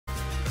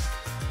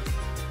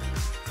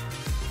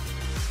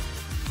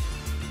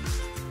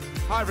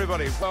Hi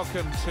everybody,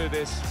 welcome to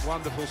this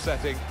wonderful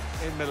setting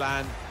in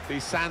Milan,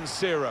 the San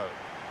Siro.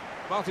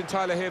 Martin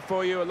Tyler here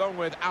for you, along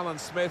with Alan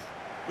Smith.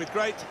 With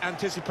great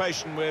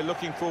anticipation, we're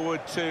looking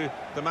forward to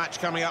the match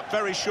coming up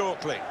very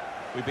shortly.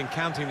 We've been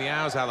counting the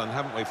hours, Alan,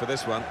 haven't we, for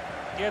this one?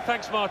 Yeah,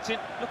 thanks, Martin.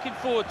 Looking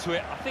forward to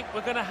it. I think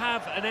we're going to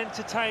have an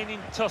entertaining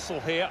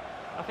tussle here.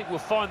 I think we'll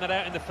find that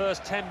out in the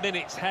first 10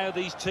 minutes, how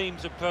these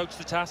teams approach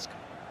the task.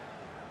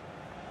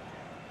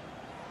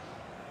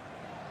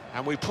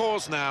 And we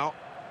pause now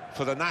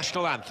for the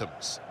national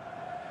anthems.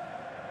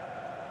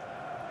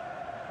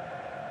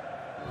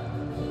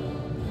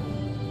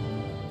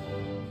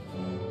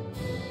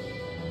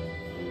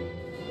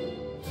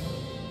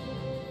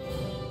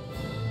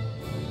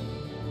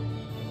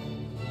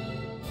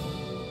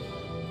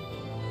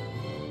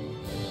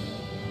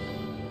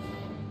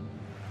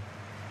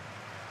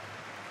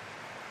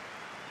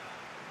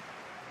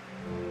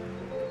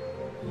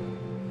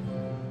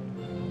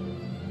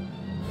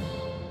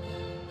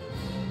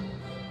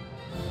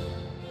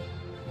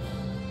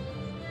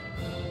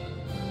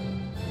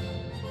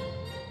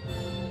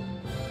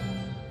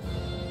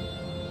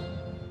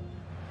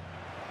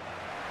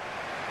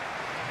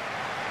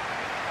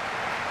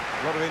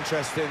 A lot of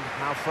interest in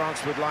how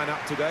France would line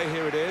up today.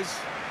 Here it is.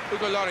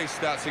 Hugo Lloris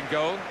starts in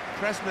goal.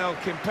 Presnel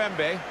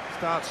Kimpembe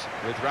starts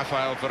with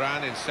Raphael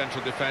Varane in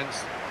central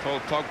defence.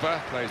 Paul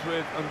Pogba plays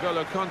with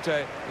N'Golo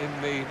Kanté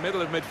in the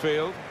middle of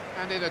midfield.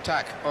 And in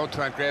attack,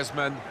 Antoine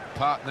Griezmann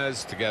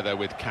partners together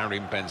with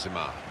Karim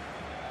Benzema.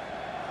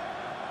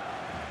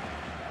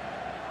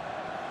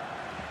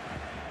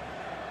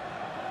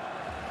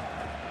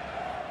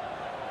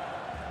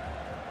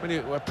 When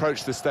you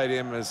approach the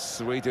stadium,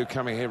 as we do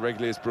coming here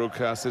regularly as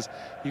broadcasters,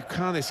 you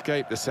can't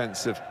escape the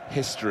sense of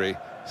history.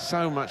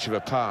 So much of a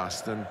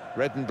past, and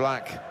red and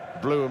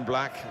black, blue and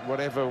black,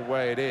 whatever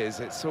way it is,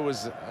 it's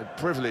always a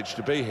privilege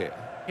to be here.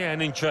 Yeah,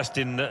 and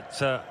interesting that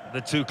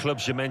the two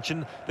clubs you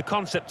mentioned, the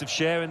concept of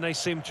sharing, they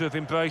seem to have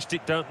embraced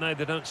it, don't they?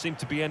 There don't seem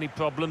to be any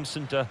problems,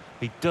 and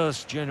it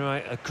does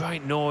generate a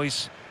great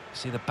noise.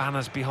 See the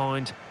banners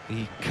behind,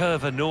 the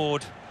Curva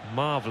Nord,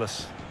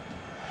 marvellous.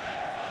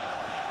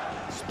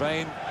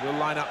 Spain will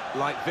line up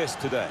like this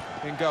today.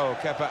 In goal,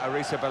 Kepa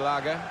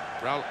Arrizabalaga.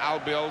 Raul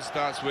Albiol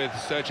starts with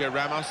Sergio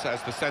Ramos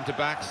as the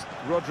centre-backs.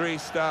 Rodri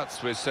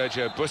starts with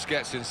Sergio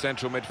Busquets in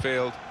central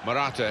midfield.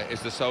 Morata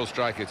is the sole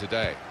striker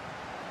today.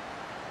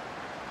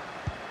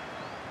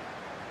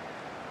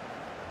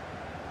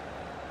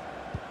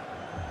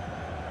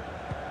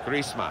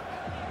 Griezmann.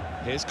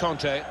 Here's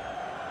Kanté.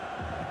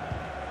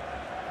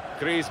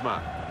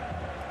 Griezmann.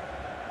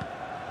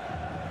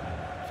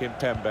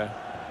 Kimpembe.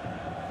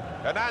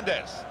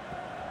 Hernandez.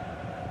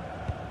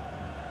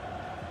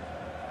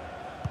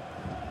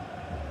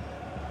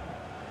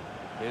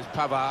 Here's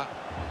Pavard.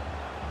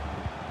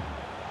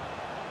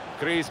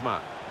 Griezmann.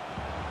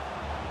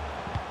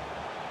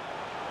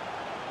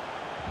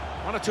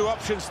 One or two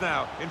options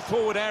now in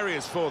forward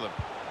areas for them.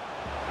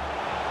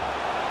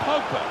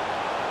 Pogba.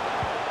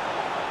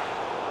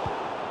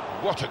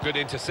 What a good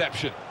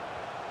interception.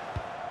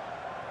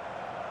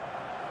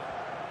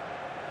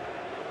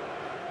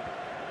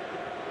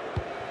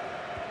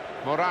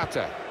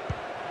 Morata.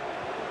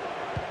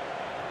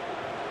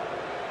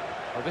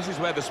 Well, this is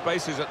where the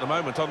space is at the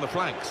moment, on the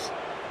flanks.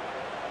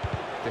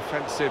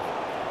 Defensive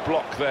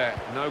block there,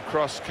 no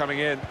cross coming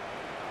in.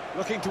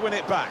 Looking to win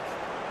it back.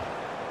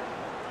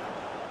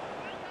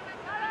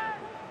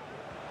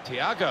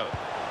 Thiago.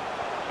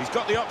 He's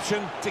got the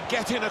option to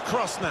get in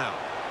across now.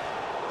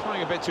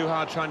 Trying a bit too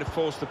hard, trying to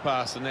force the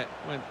pass, and it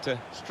went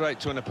straight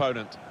to an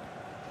opponent.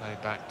 Play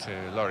back to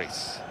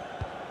Lloris.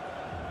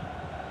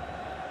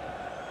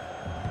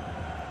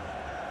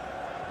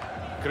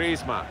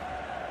 Griezmann.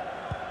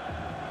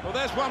 Well,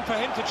 there's one for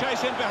him to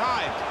chase in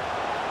behind.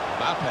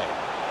 Mbappe.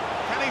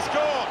 Can he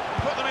score?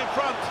 Put them in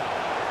front.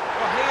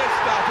 Well, he has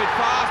started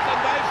fast, and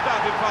they've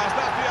started fast.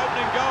 That's the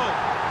opening goal.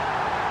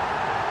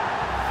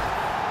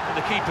 And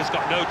the keeper's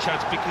got no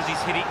chance because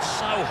he's hit it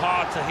so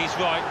hard to his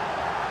right.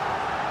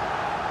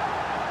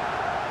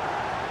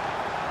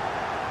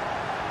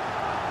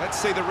 Let's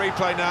see the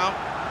replay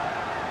now.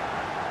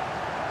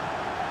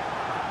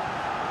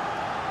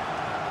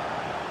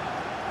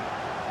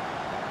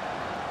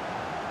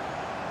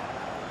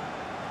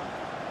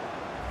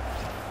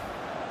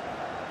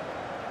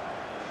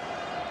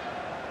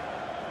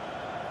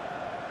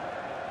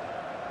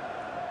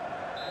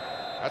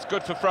 That's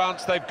good for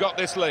France, they've got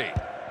this lead.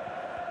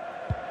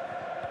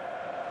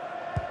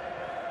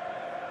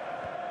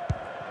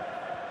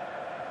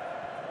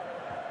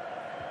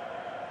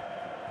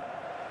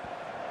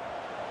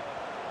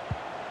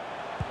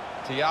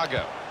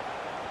 Thiago.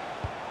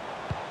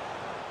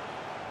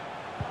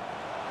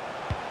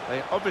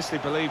 They obviously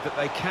believe that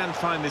they can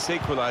find this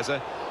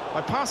equaliser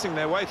by passing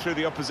their way through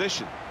the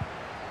opposition.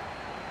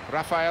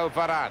 Raphael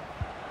Varane.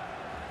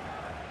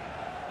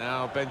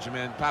 Now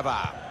Benjamin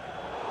Pavard.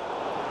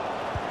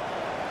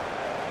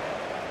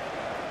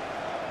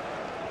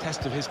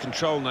 Test of his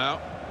control now.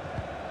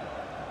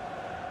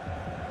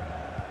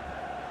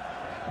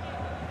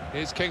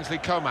 Here's Kingsley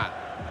Coman.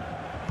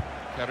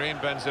 Karim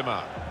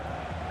Benzema.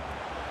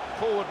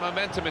 Forward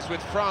momentum is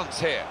with France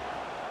here.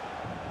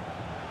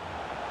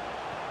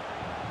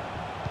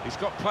 He's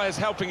got players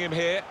helping him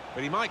here,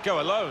 but he might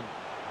go alone.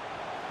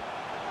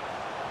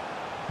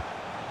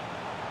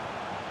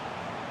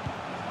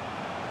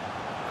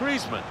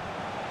 Griezmann.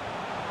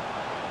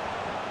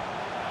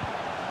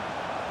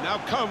 Now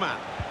Coman.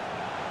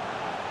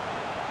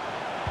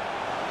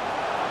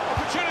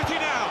 Opportunity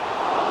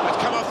now. It's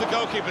come off the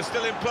goalkeeper,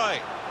 still in play.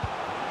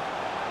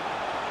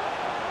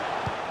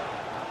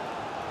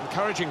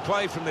 Encouraging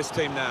play from this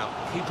team now.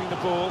 Keeping the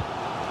ball.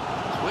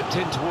 It's whipped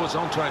in towards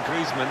Antoine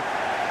Griezmann.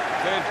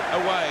 Cleared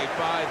away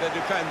by the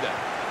defender.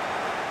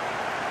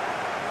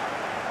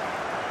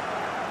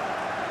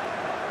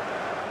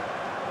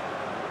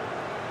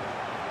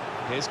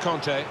 Here's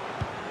Conte.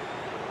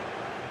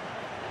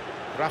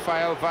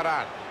 Rafael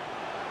Varane.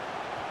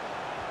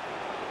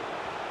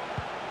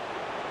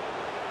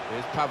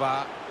 Here's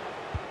Pavard.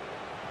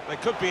 They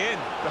could be in,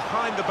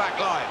 behind the back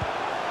line.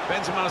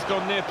 Benzema's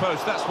gone near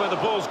post, that's where the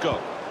ball's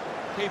gone.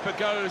 Keeper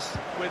goes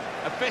with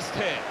a fist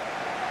here.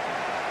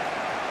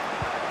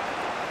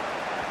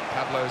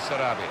 Pablo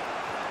Sarabia.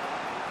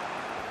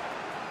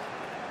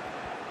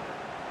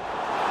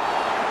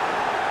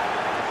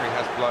 The referee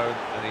has blown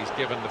and he's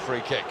given the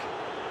free kick.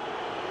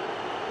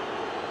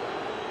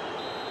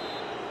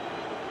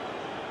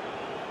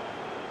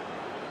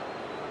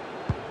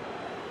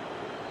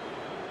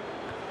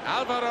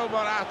 Alvaro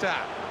Morata.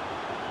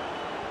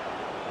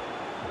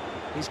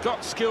 He's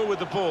got skill with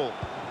the ball,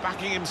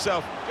 backing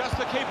himself, just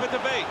the keeper to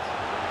beat.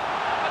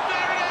 And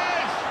there he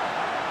is!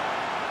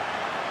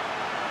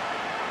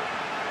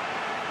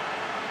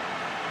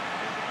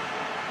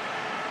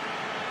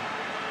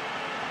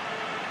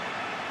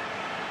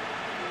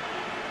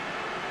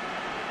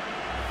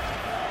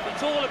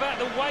 It's all about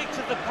the weight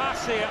of the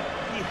pass here.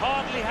 He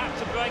hardly had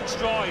to break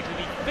stride, and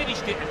he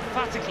finished it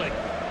emphatically.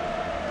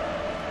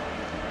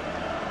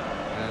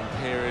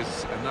 And here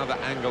is another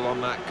angle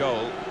on that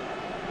goal.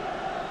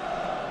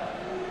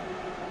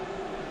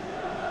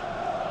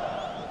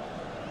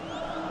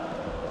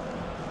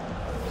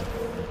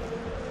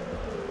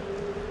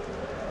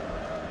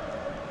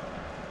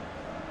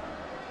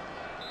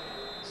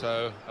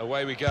 So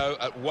away we go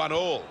at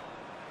 1-1.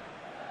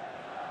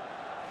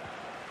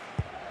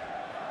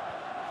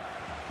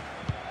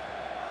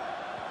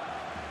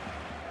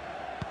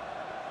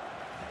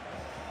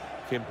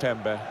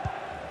 Kimpembe.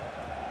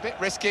 Bit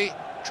risky.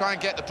 Try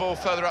and get the ball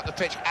further up the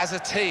pitch as a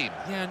team.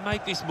 Yeah, and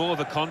make this more of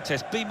a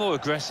contest. Be more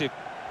aggressive.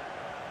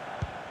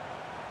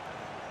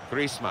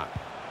 Griezmann.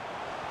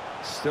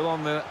 Still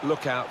on the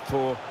lookout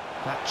for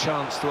that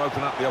chance to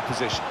open up the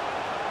opposition.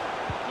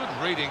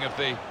 Good reading of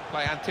the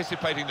play,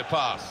 anticipating the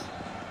pass.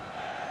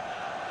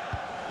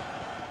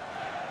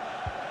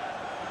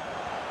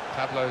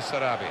 Pablo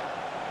Sarabia.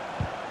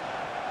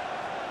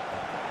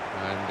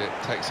 And it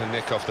takes a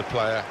nick off the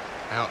player,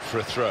 out for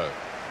a throw.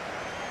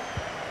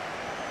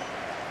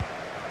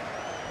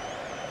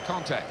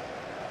 Conte.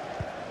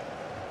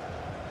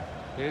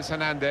 Here's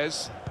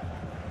Hernandez.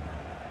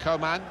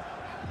 Coman.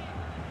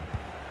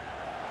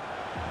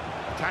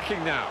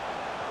 Attacking now.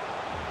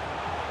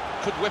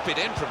 Could whip it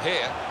in from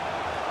here.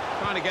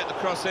 Trying to get the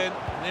cross in.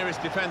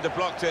 Nearest defender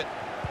blocked it.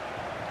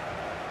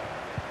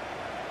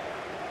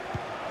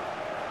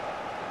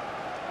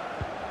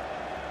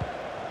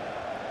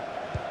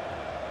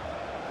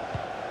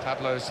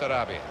 Pablo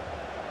Sarabia.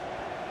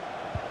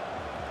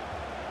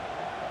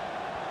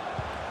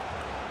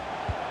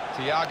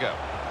 Thiago.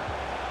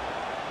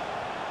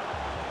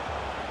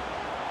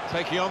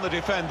 Taking on the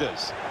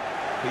defenders.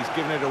 He's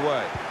given it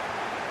away.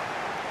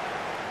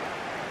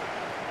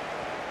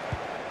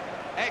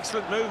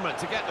 Excellent movement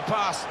to get the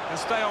pass and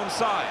stay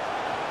onside.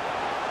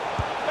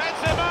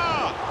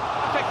 Benzema!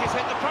 I think he's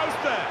hit the post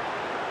there.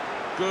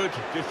 Good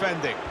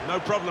defending, no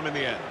problem in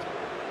the end.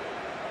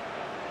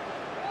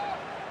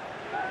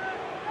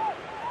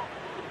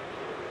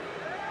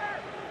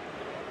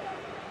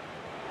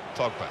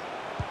 Pogba.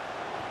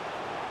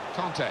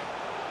 Conte.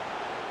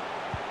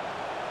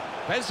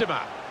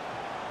 Benzema.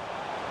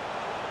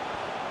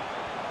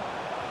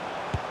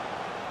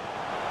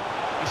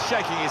 He's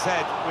shaking his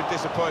head with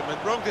disappointment.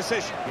 Wrong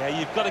decision. Yeah,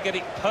 you've got to get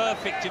it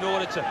perfect in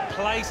order to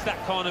place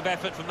that kind of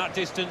effort from that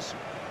distance.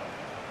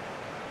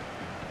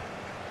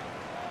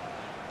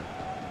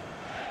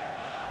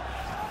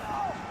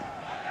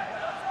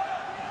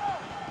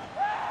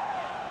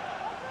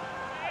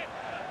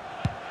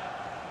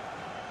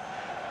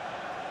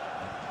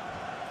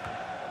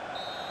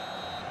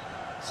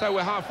 So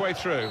we're halfway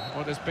through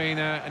what has been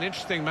an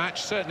interesting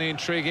match, certainly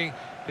intriguing,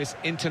 this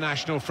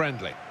international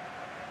friendly.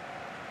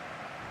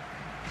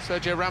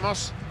 Sergio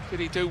Ramos,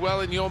 did he do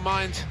well in your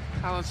mind,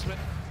 Alan Smith?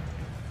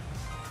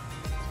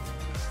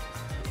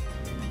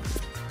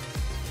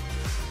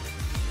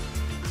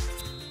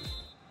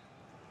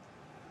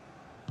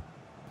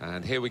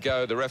 And here we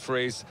go, the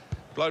referee's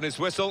blown his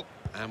whistle,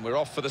 and we're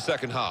off for the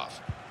second half.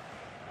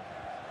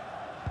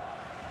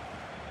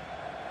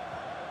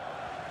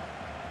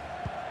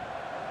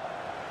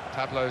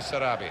 Pablo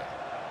Sarabia.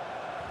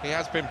 He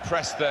has been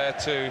pressed there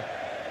to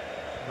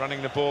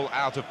running the ball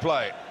out of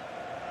play.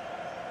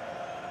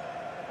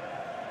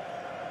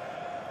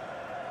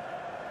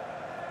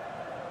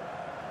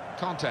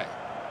 Conte.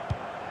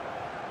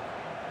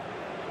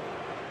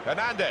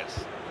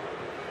 Hernandez.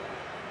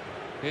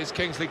 Here's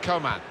Kingsley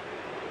Coman.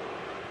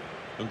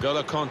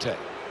 N'Golo Conte.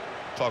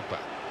 Pogba.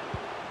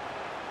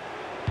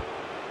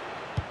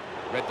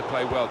 Read the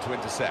play well to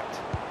intercept.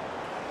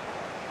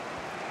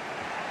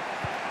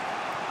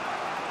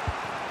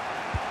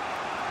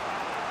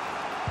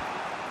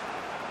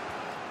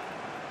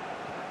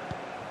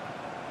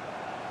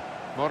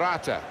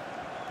 Morata.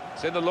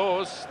 It's in the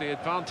laws, the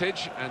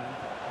advantage, and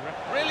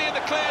really in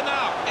the clear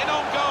now, in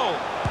on goal.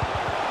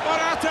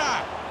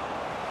 Morata!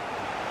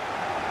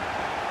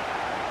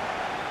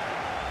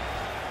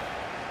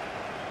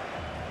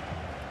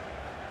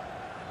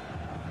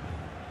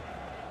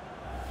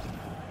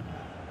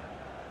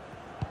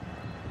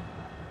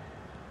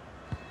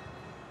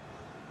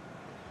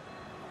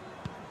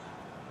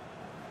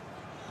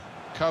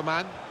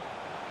 Coman.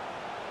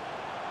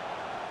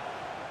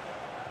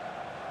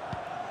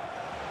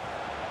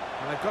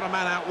 And they've got a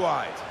man out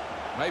wide.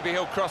 Maybe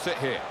he'll cross it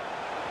here.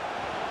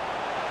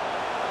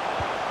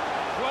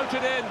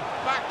 Floated in,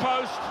 back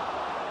post.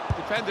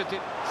 Defender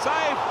did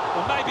save.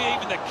 Well, maybe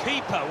even the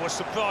keeper was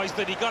surprised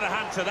that he got a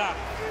hand to that.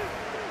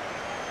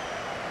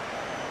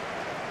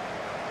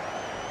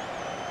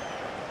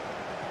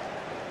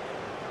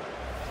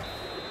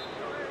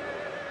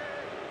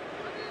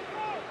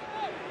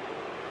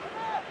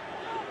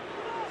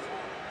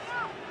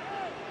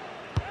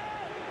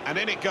 And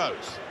in it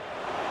goes.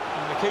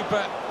 And the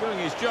keeper doing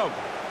his job.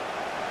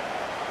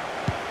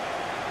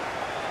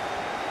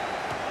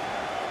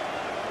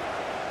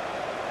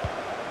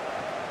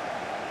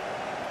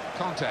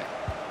 Conte.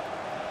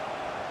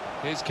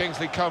 Here's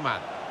Kingsley Coman.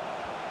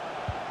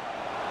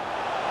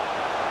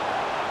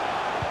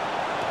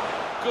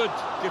 Good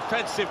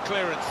defensive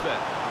clearance there.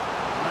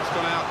 And that's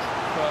gone out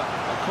for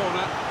a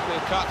corner, clear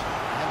cut,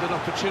 and an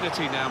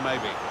opportunity now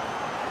maybe.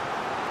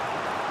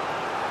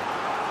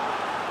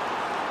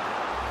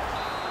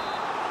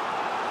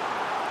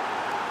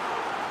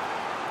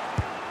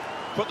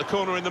 Put the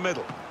corner in the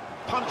middle.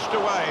 Punched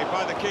away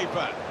by the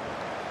keeper.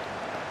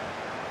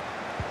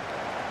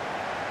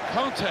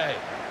 Conte.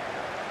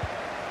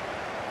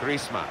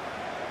 Griezmann.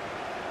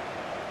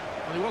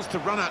 Well, he wants to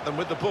run at them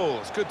with the ball.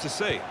 It's good to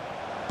see.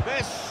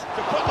 This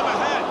to put them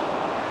ahead.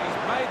 He's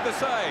made the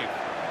save.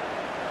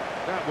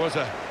 That was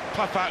a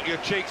puff out your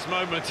cheeks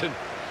moment, and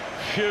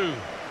phew,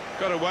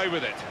 got away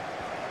with it.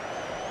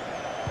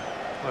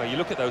 Well, you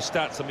look at those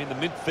stats, I mean, the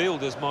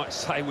midfielders might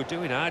say we're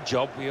doing our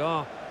job. We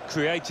are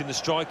creating the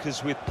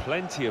strikers with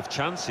plenty of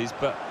chances,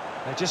 but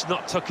they're just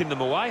not tucking them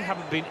away,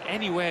 haven't been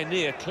anywhere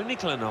near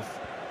clinical enough.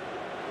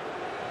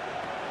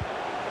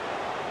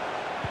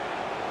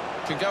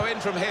 Can go in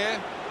from here.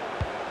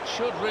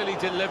 Should really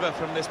deliver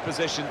from this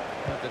position,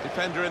 but the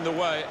defender in the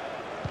way.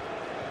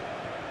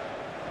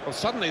 Well,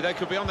 suddenly they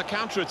could be on the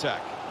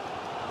counter-attack.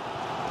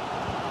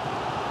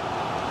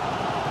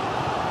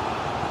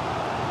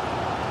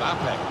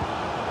 Mbappe.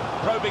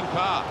 Probing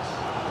pass.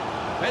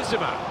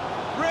 Benzema.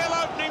 Real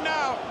opening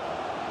now.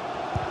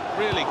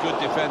 Really good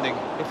defending.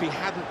 If he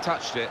hadn't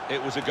touched it,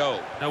 it was a goal.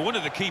 Now, one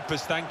of the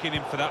keepers thanking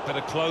him for that bit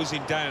of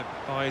closing down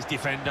by his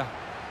defender.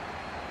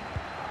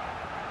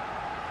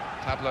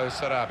 Pablo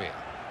Sarabia.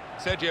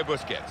 Sergio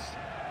Busquets.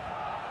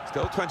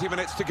 Still 20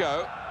 minutes to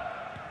go.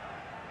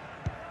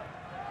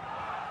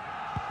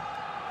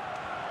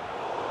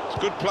 It's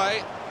good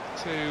play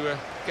to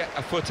get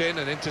a foot in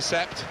and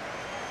intercept.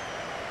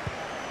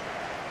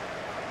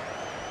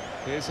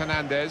 Here's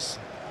Hernandez.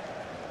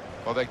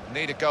 Well, they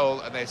need a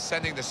goal, and they're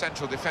sending the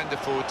central defender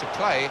forward to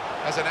play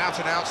as an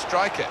out-and-out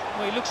striker.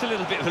 Well, he looks a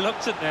little bit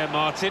reluctant there,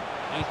 Martin.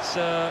 It's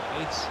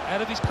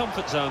out of his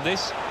comfort zone,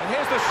 this. And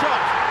here's the shot.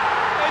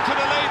 Into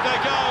the lead they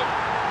go.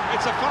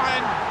 It's a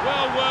fine,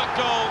 well-worked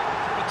goal.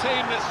 A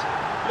team that's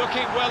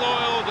looking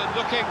well-oiled and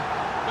looking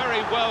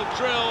very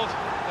well-drilled.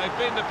 They've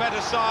been the better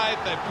side.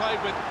 They've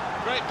played with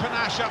great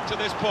panache up to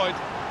this point.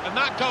 And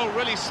that goal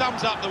really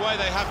sums up the way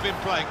they have been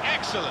playing.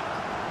 Excellent.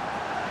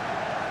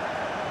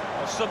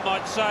 Well, some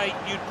might say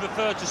you'd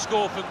prefer to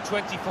score from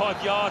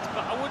 25 yards,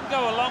 but I wouldn't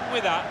go along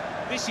with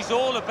that. This is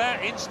all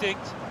about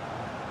instinct.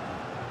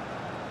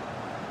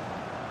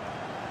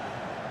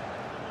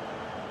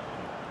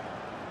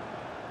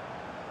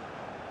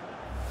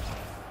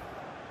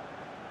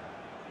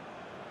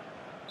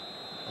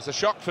 It's a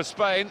shock for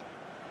Spain.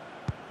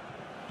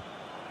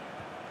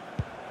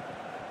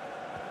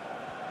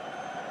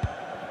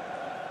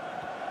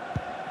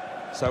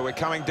 So we're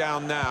coming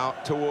down now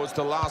towards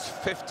the last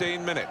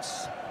 15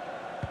 minutes.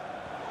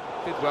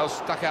 Did well,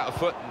 stuck out a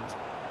foot and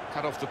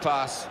cut off the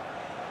pass.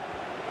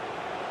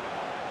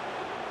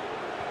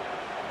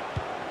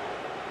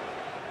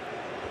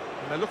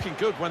 And they're looking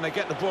good when they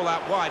get the ball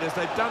out wide, as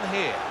they've done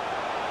here.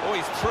 Oh,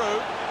 he's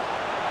through.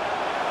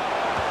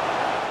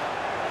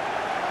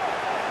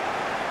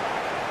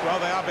 Well,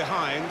 they are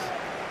behind,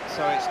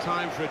 so it's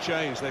time for a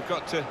change. They've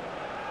got to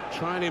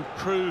try and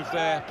improve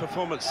their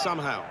performance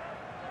somehow.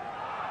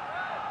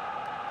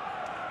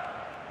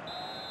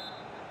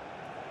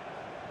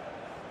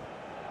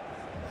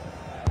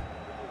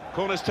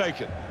 Corner's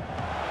taken.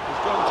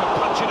 He's gone to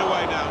punch it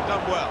away now,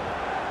 done well.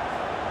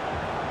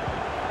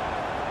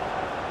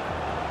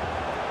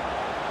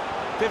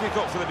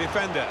 Difficult for the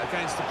defender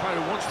against the player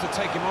who wants to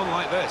take him on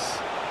like this.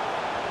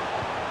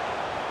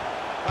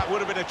 That would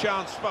have been a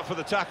chance, but for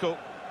the tackle.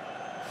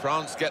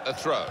 France get the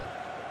throw.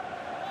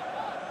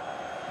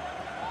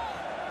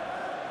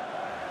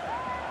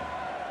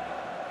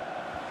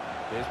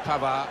 Here's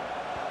Pavard.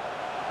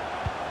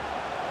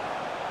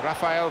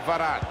 Rafael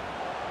Varane.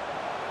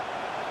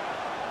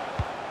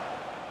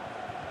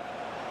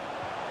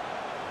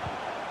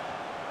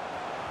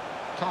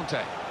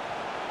 Conte.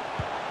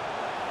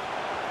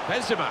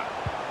 Benzema.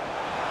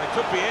 They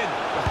could be in,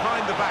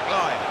 behind the back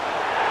line.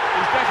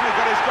 He's definitely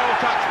got his goal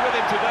touch with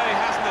him today,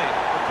 hasn't he?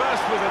 The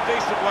first was a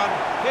decent one.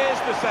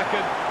 Here's the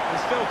second.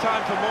 There's still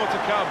time for more to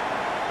come.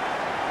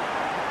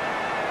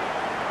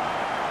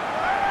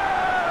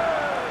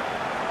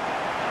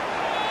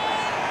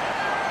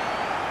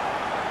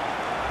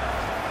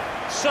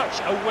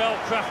 Such a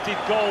well-crafted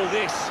goal,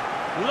 this.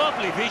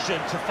 Lovely vision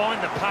to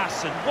find the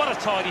pass, and what a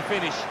tidy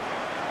finish.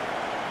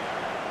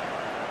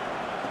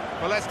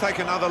 Well, let's take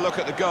another look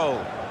at the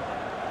goal.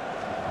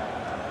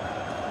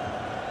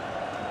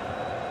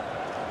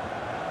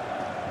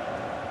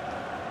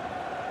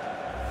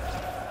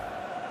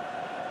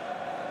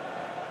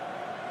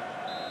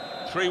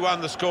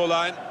 (3-1) the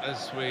scoreline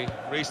as we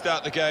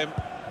restart the game.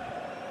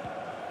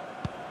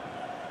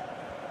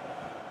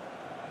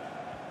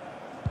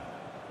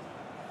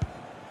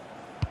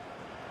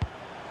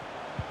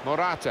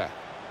 Morata.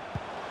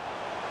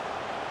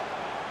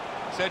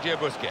 Sergio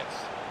Busquets.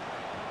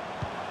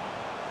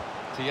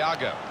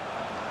 Thiago.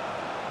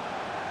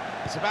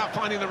 It's about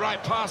finding the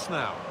right pass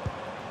now.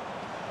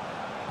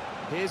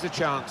 Here's a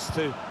chance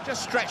to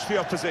just stretch the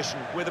opposition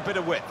with a bit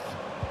of width.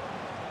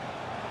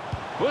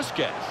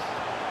 Busquets.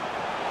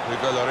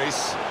 Hugo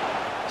Lloris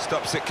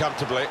stops it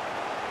comfortably.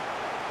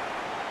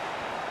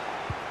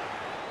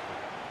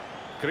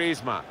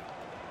 Griezmann.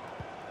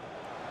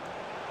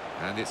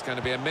 And it's going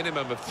to be a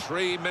minimum of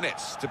 3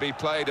 minutes to be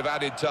played of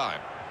added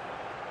time.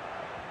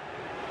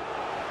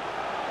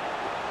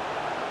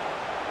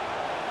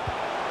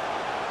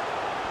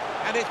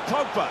 And it's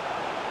Pogba.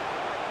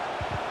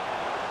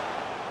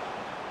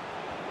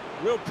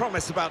 Real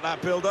promise about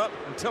that build-up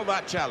until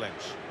that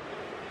challenge.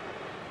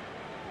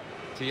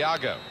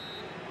 Thiago.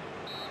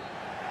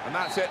 And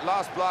that's it,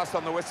 last blast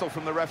on the whistle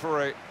from the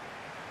referee.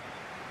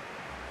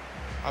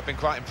 I've been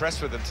quite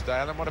impressed with them today,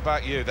 Alan. What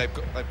about you? They've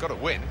got to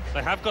win.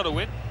 They have got to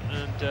win,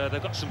 and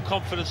they've got some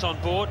confidence on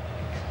board.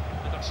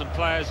 They've got some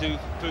players who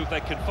prove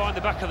they can find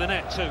the back of the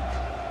net too.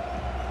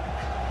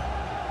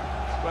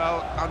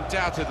 Well,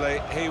 undoubtedly,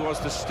 he was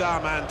the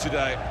star man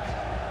today.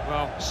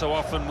 Well, so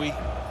often we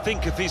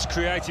think of his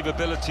creative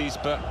abilities,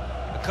 but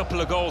a couple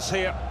of goals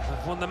here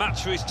have won the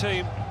match for his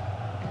team.